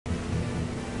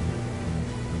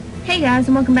Hey guys,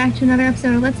 and welcome back to another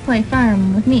episode of Let's Play Fire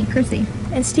Emblem with me, Chrissy.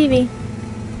 And Stevie.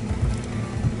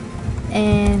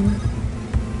 And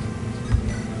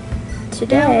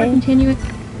Yeah, we're today, continuing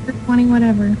 20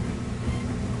 whatever.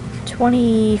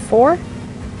 24, I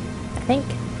think.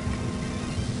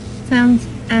 Sounds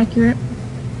accurate.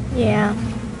 Yeah.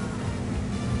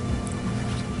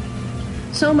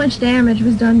 So much damage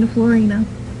was done to Florina.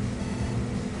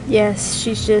 Yes,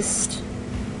 she's just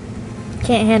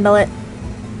can't handle it.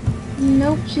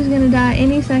 Nope, she's gonna die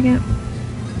any second.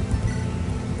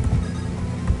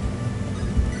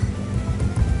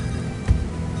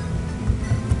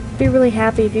 Be really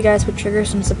happy if you guys would trigger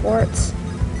some supports.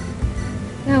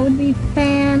 That would be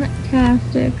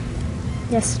fantastic.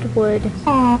 Yes, it would.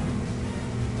 Aw.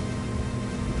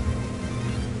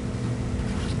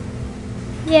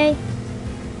 Yay.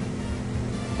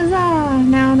 Huzzah!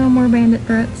 Now no more bandit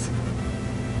threats.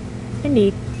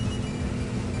 Indeed.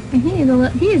 And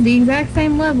he is the exact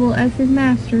same level as his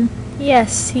master.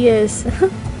 Yes, he is.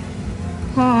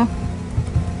 Cough.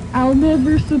 I'll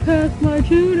never surpass my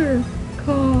tutor.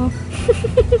 Cough.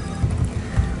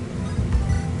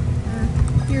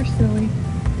 You're silly.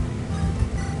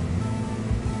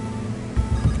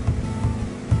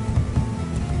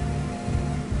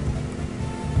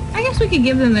 I guess we could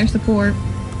give them their support.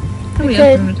 Somebody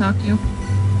else for them to talk to.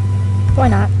 Why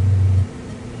not?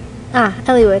 Ah,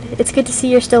 Elliewood, it's good to see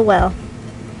you're still well.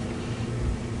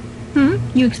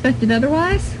 You expected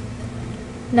otherwise?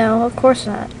 No, of course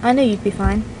not. I knew you'd be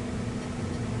fine.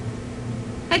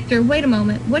 Hector, wait a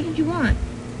moment. What did you want?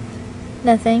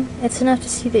 Nothing. It's enough to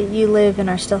see that you live and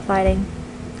are still fighting.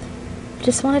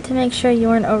 Just wanted to make sure you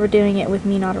weren't overdoing it with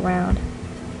me not around.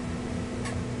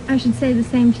 I should say the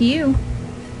same to you.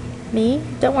 Me?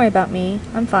 Don't worry about me.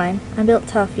 I'm fine. I'm built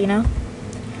tough, you know?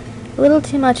 A little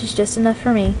too much is just enough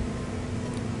for me.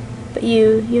 But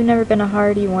you've never been a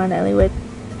hardy one, Elliewood.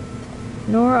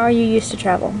 Nor are you used to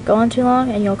travel. Go on too long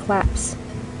and you'll collapse.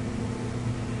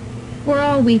 We're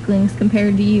all weaklings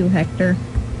compared to you, Hector.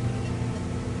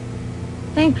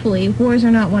 Thankfully, wars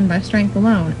are not won by strength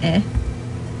alone, eh?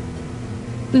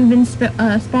 We've been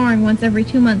sparring once every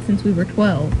 2 months since we were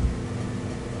 12.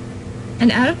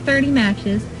 And out of 30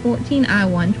 matches, 14 I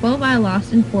won, 12 I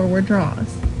lost, and 4 were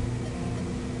draws.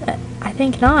 I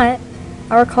think not.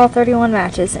 I recall 31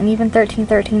 matches, and even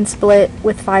 13-13 split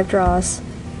with 5 draws.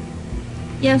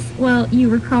 Yes, well, you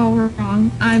recall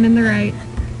wrong. I'm in the right.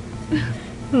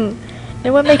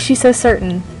 And what makes you so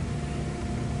certain?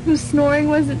 Whose snoring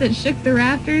was it that shook the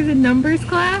rafters in numbers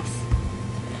class?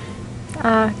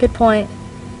 Ah, good point.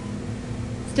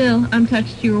 Still, I'm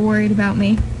touched you were worried about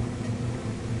me.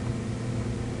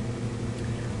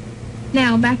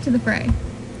 Now, back to the fray.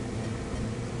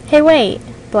 Hey, wait.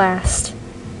 Blast.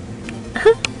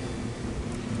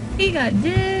 He got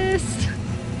dissed.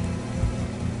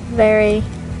 Very.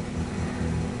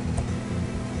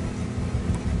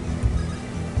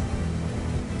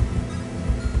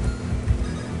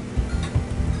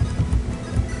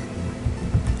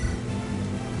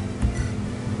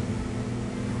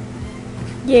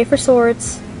 Yay for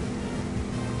swords.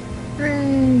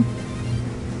 Hooray.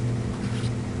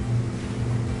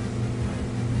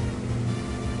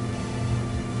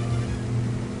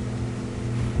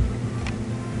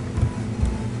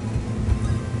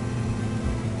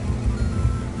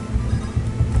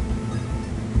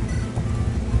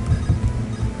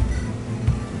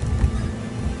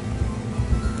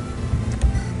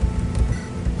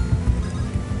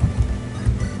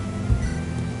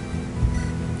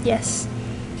 Yes.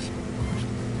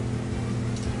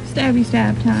 Stabby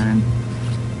stab time.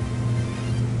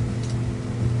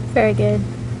 Very good.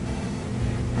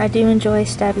 I do enjoy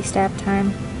stabby stab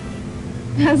time.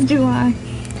 As do I.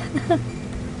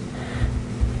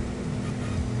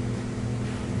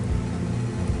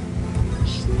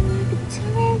 She's like a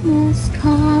timeless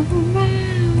car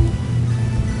around.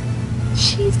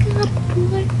 She's got a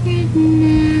boyfriend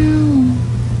now.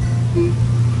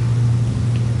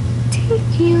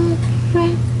 Take your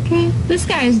breath. This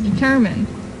guy is determined.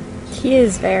 He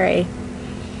is very.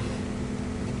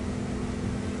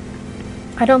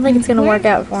 I don't think it's gonna work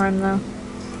out for him, though.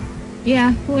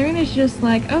 Yeah, Florina's just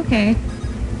like, okay.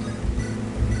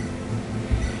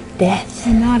 Death.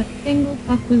 And not a single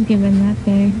fuck was given that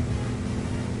day.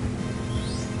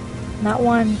 Not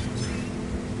one.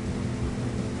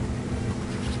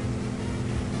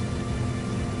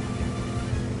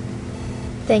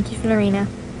 Thank you, Florina.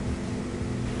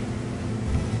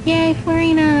 Yay,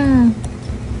 Florina!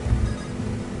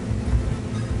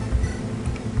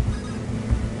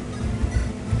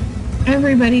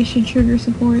 Everybody should trigger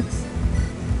supports.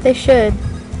 They should.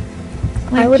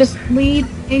 Like, I would just have. lead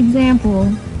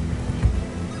example.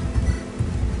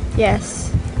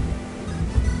 Yes.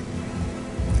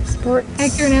 Sports.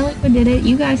 Hector and Ellie did it.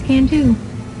 You guys can too.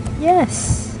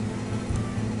 Yes.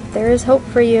 There is hope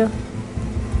for you.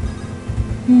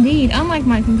 Indeed, unlike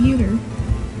my computer.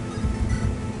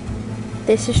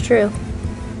 This is true.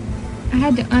 I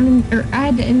had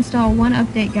to install one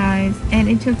update, guys, and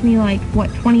it took me like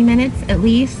what 20 minutes at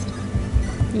least.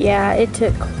 Yeah, it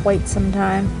took quite some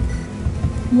time.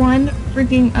 One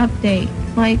freaking update.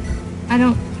 Like, I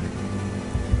don't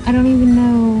even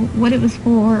know what it was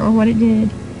for or what it did.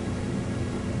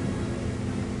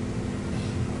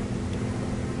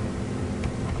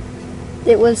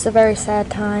 It was a very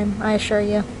sad time, I assure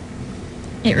you.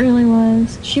 It really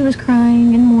was. She was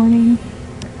crying and mourning.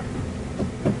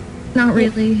 Not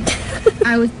really.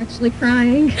 I was actually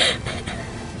crying.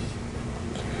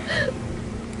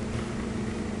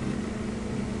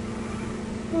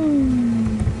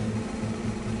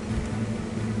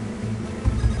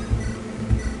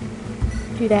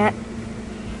 Do that.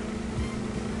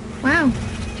 Wow.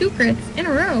 2 crits in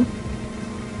a row.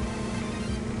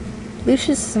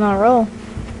 Lucius is on a roll.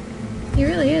 He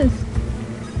really is.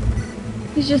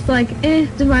 He's just like,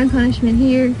 divine punishment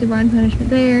here, divine punishment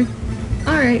there.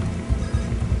 Alright.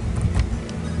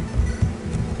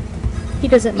 He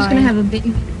doesn't Just mind. gonna have a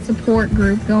big support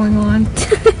group going on.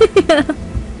 Yeah.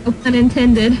 No pun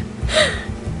intended.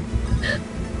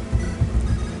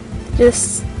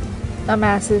 Just a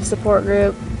massive support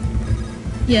group.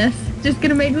 Yes. Just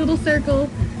gonna make a little circle,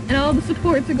 and all the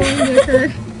supports are going to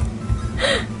occur.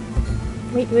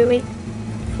 Wait.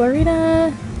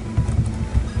 Florida.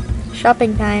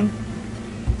 Shopping time.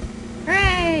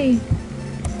 Hooray!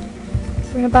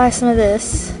 We're gonna buy some of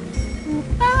this. We'll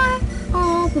buy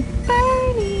all the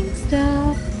burning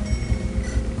stuff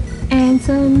and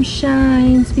some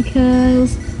shines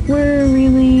because we're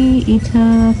really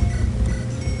tough.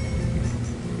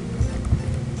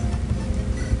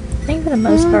 I think for the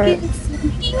most We'll part. get some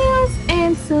heals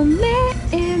and some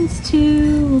mittens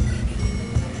too.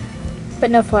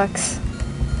 But no flex.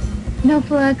 No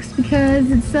flex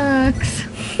because it sucks.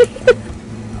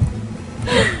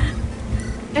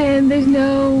 And there's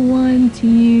no one to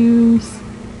use.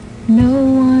 No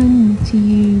one to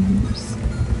use.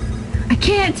 I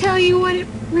can't tell you what it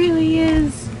really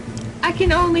is. I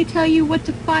can only tell you what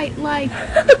to fight like.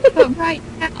 But right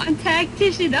now I'm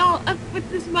tactician all up with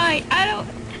this might. I don't...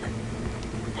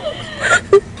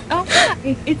 Oh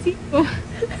hi, it's you.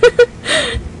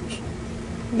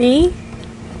 Me?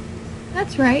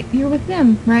 That's right, you're with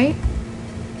them, right?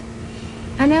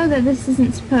 I know that this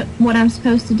isn't what I'm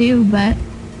supposed to do, but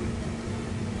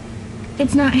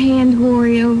it's not hand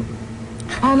glory over.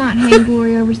 I'll not hand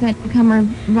glory over that newcomer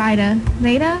Vita.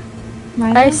 Vita?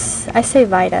 I say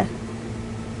Vita.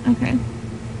 Okay.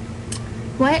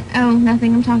 What? Oh,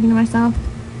 nothing. I'm talking to myself.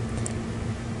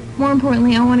 More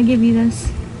importantly, I want to give you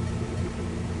this.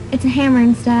 It's a hammer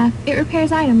and staff. It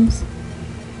repairs items.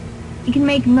 It can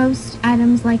make most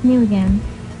items like new again.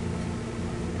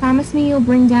 Promise me you'll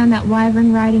bring down that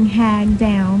wyvern riding hag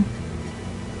down.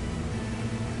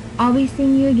 I'll be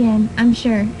seeing you again, I'm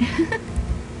sure.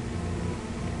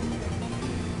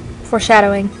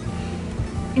 Foreshadowing.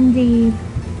 Indeed.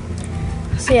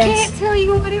 So I yes. can't tell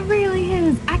you what it really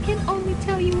is. I can only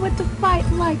tell you what to fight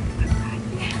like right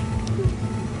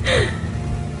now.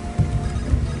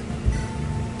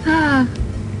 Ah,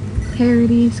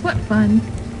 parodies. What fun.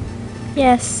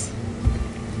 Yes.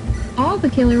 All the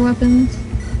killer weapons.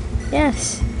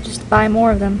 Yes. Just buy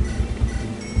more of them.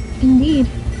 Indeed.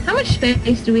 How much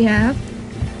space do we have?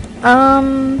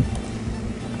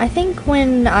 I think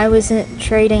when I was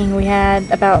trading, we had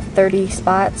about 30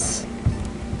 spots.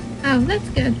 Oh, that's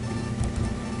good.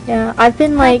 Yeah, I've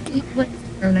been like, Let's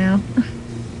go now.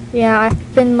 yeah,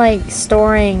 I've been like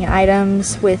storing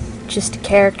items with just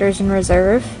characters in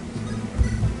reserve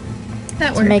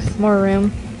That to works. make more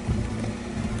room.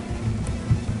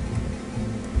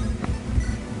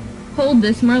 Hold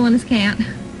this, Merlinus can't.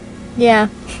 Yeah.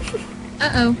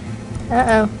 Uh-oh.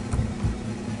 Uh-oh.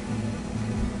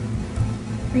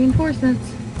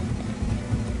 Reinforcements.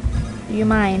 Do you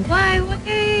mind? Fly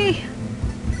away!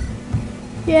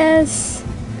 Yes.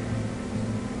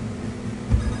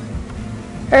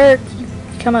 Erk,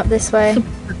 come up this way.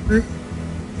 Support group.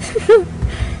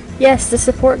 Yes, the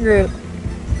support group.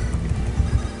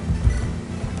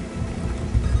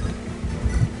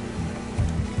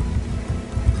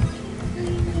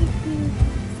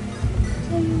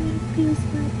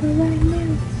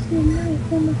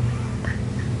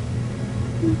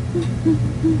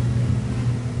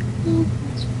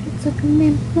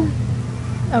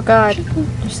 Oh god,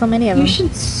 there's so many of them. You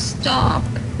should stop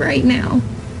right now.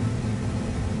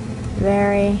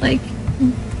 Very. Like,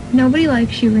 Nobody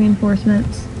likes you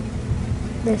reinforcements.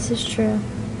 This is true.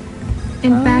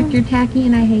 In fact, you're tacky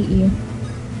and I hate you.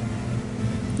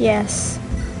 Yes.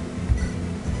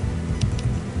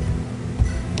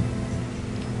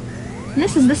 And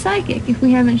this is the psychic, if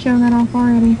we haven't shown that off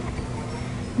already.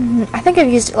 I think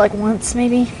I've used it like once,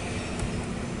 maybe.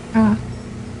 Ah.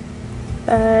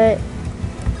 But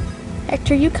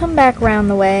Hector, you come back round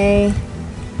the way.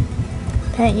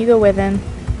 Pent, you go with him.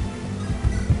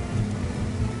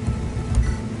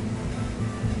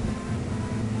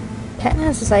 Pent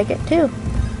has a psychic too.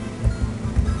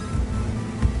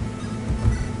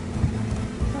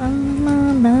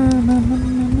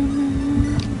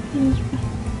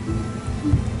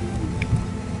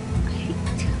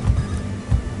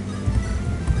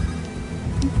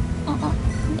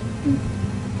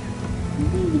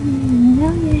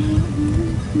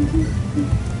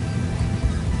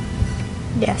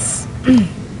 Yes.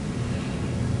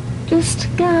 Just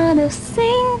gotta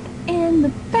sing in the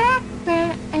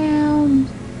background.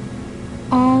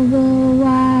 All the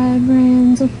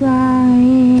wyverns are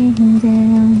flying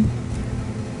down.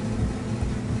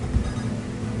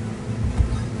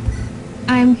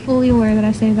 I am fully aware that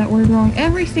I say that word wrong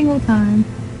every single time.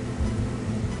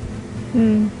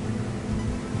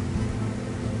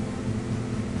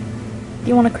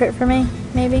 You want to crit for me,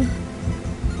 maybe?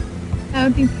 That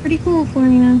would be pretty cool,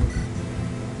 Florina.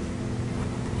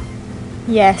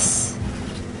 Yes,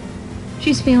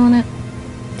 She's feeling it.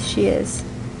 she is.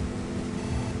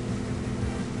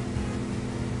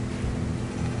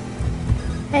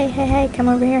 Hey, hey, hey, come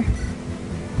over here.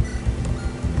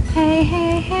 Hey,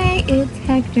 hey, hey, it's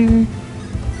Hector.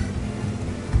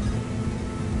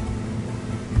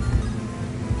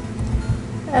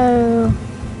 Oh.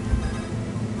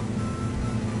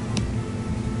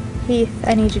 Heath,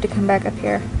 I need you to come back up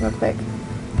here real quick.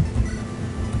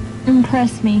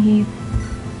 Impress me, Heath.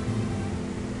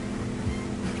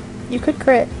 You could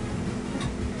crit.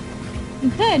 You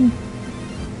could.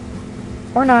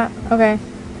 Or not. Okay.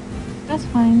 That's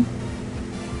fine.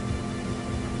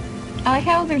 I like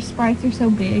how their sprites are so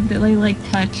big that they, like,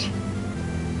 touch.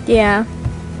 Yeah.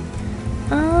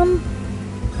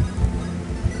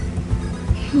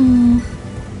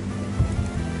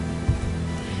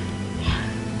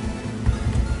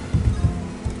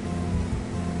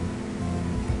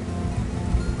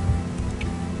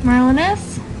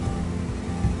 Marliness?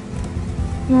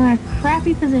 You're in a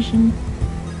crappy position.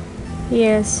 He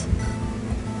is.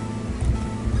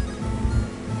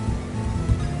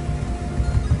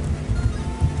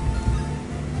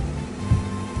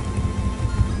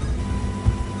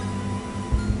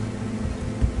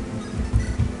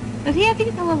 Does he have to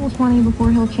get to level 20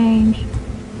 before he'll change?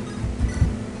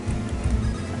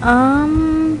 I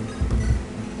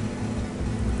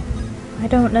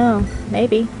don't know.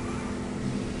 Maybe.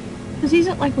 Because he's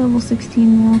at like level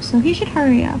 16 now, so he should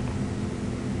hurry up.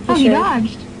 He should.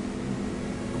 dodged.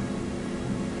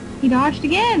 He dodged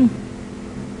again.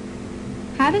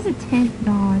 How does a tent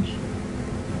dodge?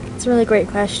 It's a really great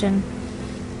question.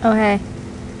 Oh, hey.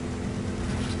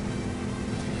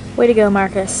 Way to go,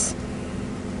 Marcus.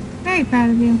 Very proud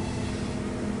of you.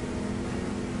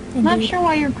 Indeed. Not sure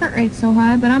why your crit rate's so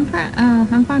high, but I'm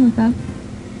fine with that.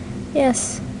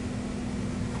 Yes.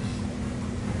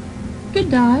 Good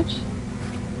dodge.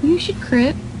 You should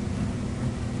crit.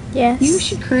 Yes. You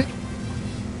should crit.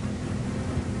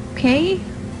 Okay,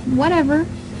 whatever.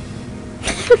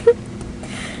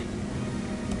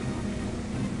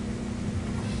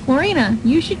 Florina,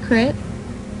 you should crit.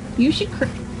 You should crit.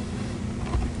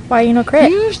 Why you no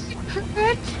crit? You should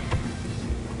crit.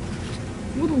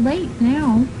 A little late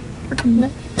now. Freaking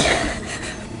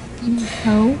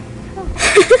toe.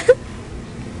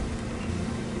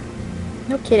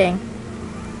 No kidding.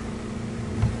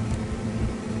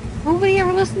 Nobody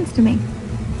ever listens to me. I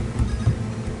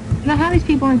don't know how these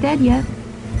people aren't dead yet.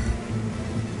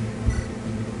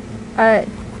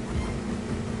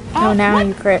 Oh, now what?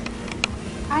 you crit.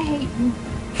 I hate you.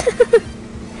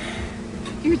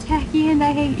 You're tacky and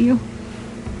I hate you.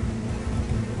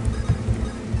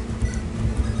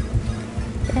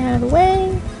 Get out of the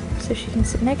way so she can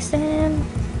sit next to him.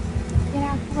 Get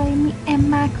out the way, me and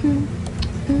my crew.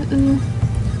 Ooh.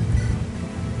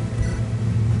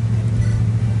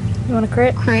 You want to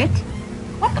crit? Crit?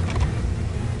 What the?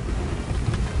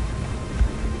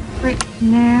 Crit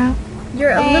now.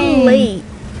 You're a Dang. little late.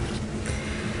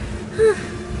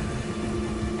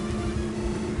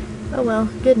 Oh well,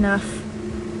 good enough.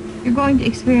 You're going to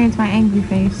experience my angry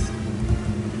face.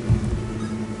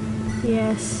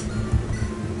 Yes.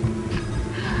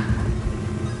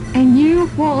 And you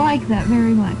won't like that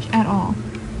very much at all.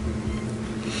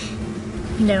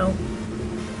 No.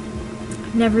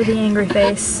 Never the angry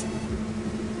face.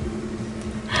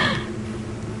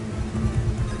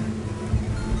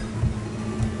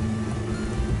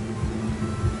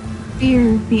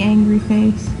 Fear the angry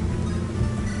face.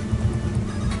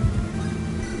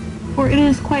 For it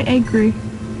is quite angry.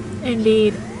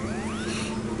 Indeed.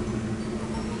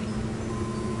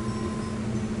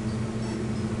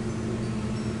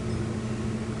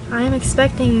 I am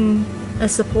expecting a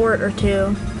support or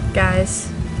two,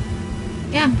 guys.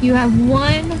 Yeah, you have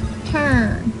one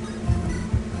turn.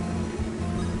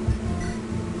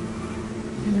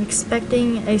 I'm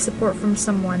expecting a support from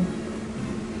someone.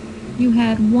 You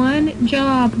had one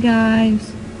job, guys.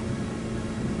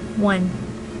 One.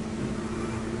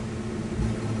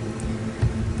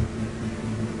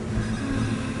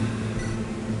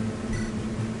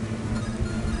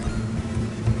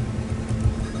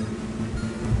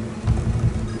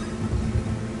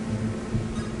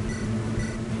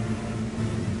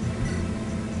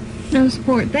 No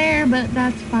support there, but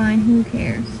that's fine. Who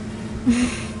cares?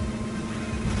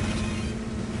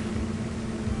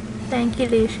 Thank you,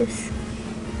 Lucius.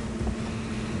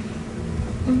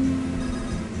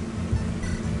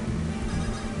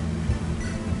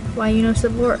 Why you no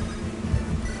support?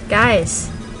 Guys,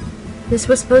 this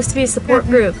was supposed to be a support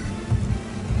group.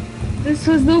 This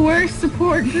was the worst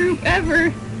support group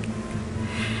ever.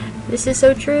 This is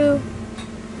so true.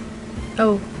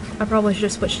 Oh, I probably should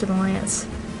have switched to the lance.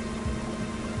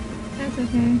 That's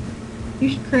okay. You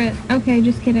should crit. Okay,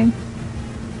 just kidding.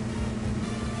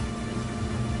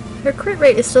 Her crit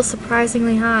rate is still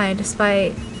surprisingly high,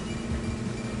 despite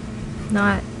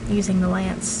not using the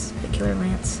lance, the killer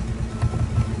lance.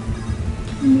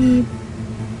 Indeed.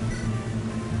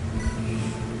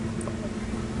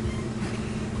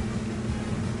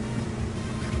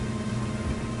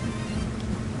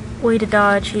 Way to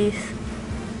dodge, Heath.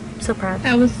 So proud.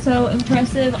 That was so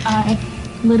impressive. I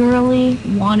literally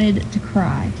wanted to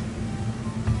cry.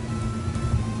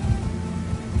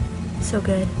 So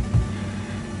good.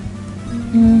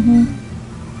 Mm-hmm.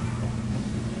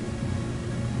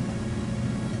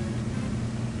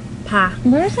 Pa.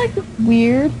 There's like this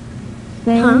weird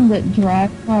thing that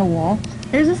drives my wall.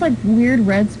 There's this like weird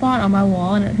red spot on my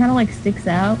wall and it kind of like sticks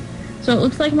out. So it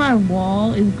looks like my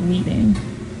wall is bleeding.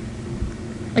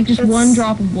 Like just one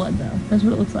drop of blood though. That's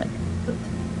what it looks like.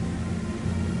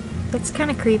 That's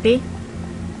kind of creepy.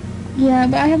 Yeah,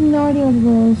 but I have no idea what it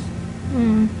is.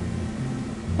 Hmm.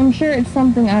 I'm sure it's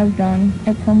something I've done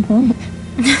at some point.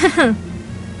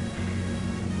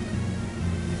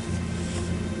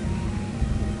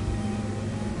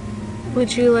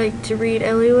 Would you like to read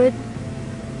Elliewood?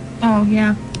 Oh,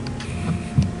 yeah.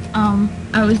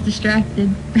 I was distracted.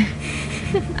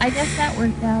 I guess that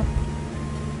worked out.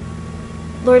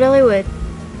 Lord Elliewood.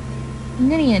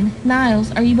 Ninian,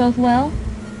 Niles, are you both well?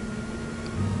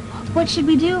 What should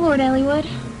we do, Lord Elliewood?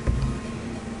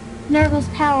 Nurgle's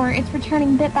power, it's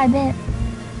returning bit by bit.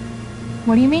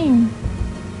 What do you mean?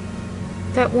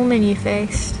 That woman you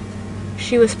faced.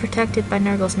 She was protected by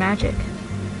Nurgle's magic.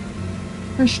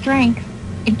 Her strength,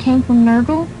 it came from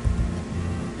Nurgle?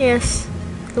 Yes.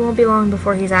 It won't be long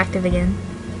before he's active again.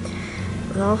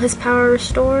 With all his power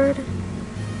restored...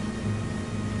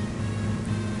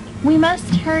 We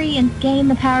must hurry and gain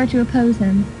the power to oppose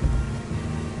him.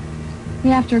 We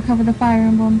have to recover the Fire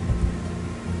Emblem.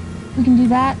 We can do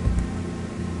that.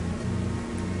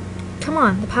 Come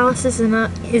on, the palace is in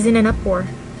an uproar.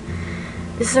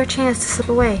 This is our chance to slip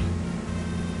away.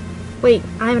 Wait,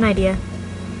 I have an idea.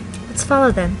 Let's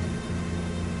follow them.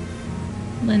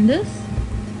 Lindis?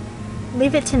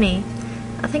 Leave it to me.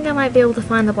 I think I might be able to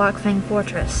find the Blackfang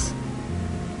Fortress.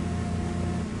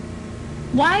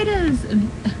 Why does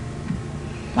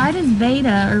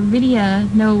Veda or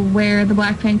Vidia know where the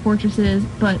Blackfang Fortress is,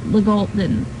 but Legault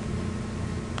didn't?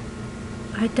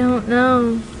 I don't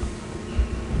know.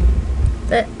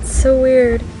 That's so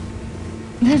weird.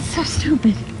 That's so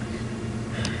stupid.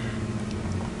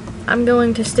 I'm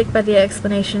going to stick by the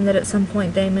explanation that at some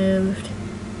point they moved.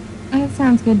 That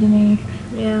sounds good to me.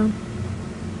 Yeah.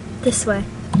 This way.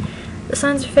 The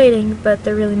signs are fading, but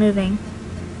they're really moving.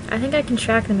 I think I can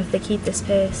track them if they keep this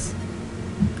pace.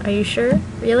 Are you sure?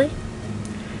 Really?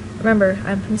 Remember,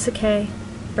 I'm from Sakai.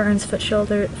 Burns' foot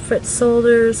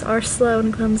soldiers are slow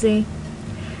and clumsy.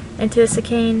 And to a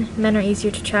Sakane, men are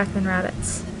easier to track than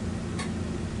rabbits.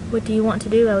 What do you want to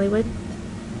do, Elliewood?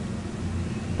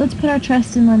 Let's put our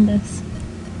trust in Lindis.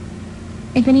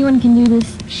 If anyone can do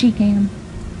this, she can.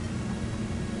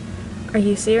 Are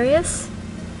you serious?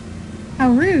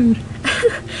 How rude.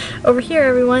 Over here,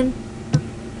 everyone.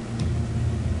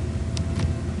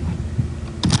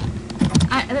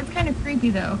 That's kind of creepy,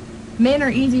 though. Men are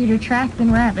easier to track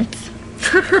than rabbits.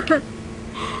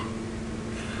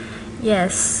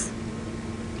 Yes.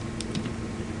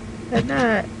 And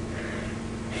that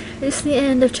is the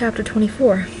end of chapter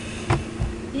 24.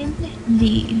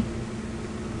 Indeed.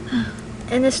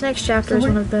 And this next chapter So is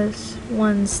we're- one of those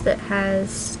ones that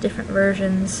has different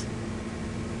versions.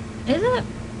 Is it?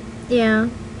 Yeah.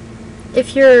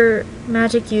 If your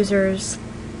magic users,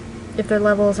 if their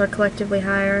levels are collectively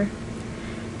higher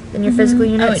than your physical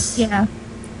Mhm. units, Yeah.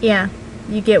 yeah,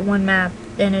 you get one map,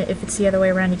 and if it's the other way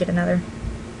around, you get another.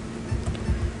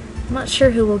 I'm not sure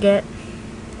who we'll get,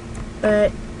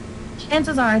 but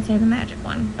Chances are I'd say the magic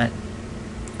one, but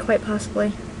quite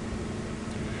possibly.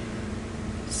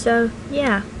 So,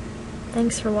 yeah.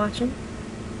 Thanks for watching.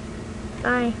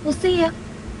 Bye. we'll see ya.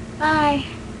 Bye.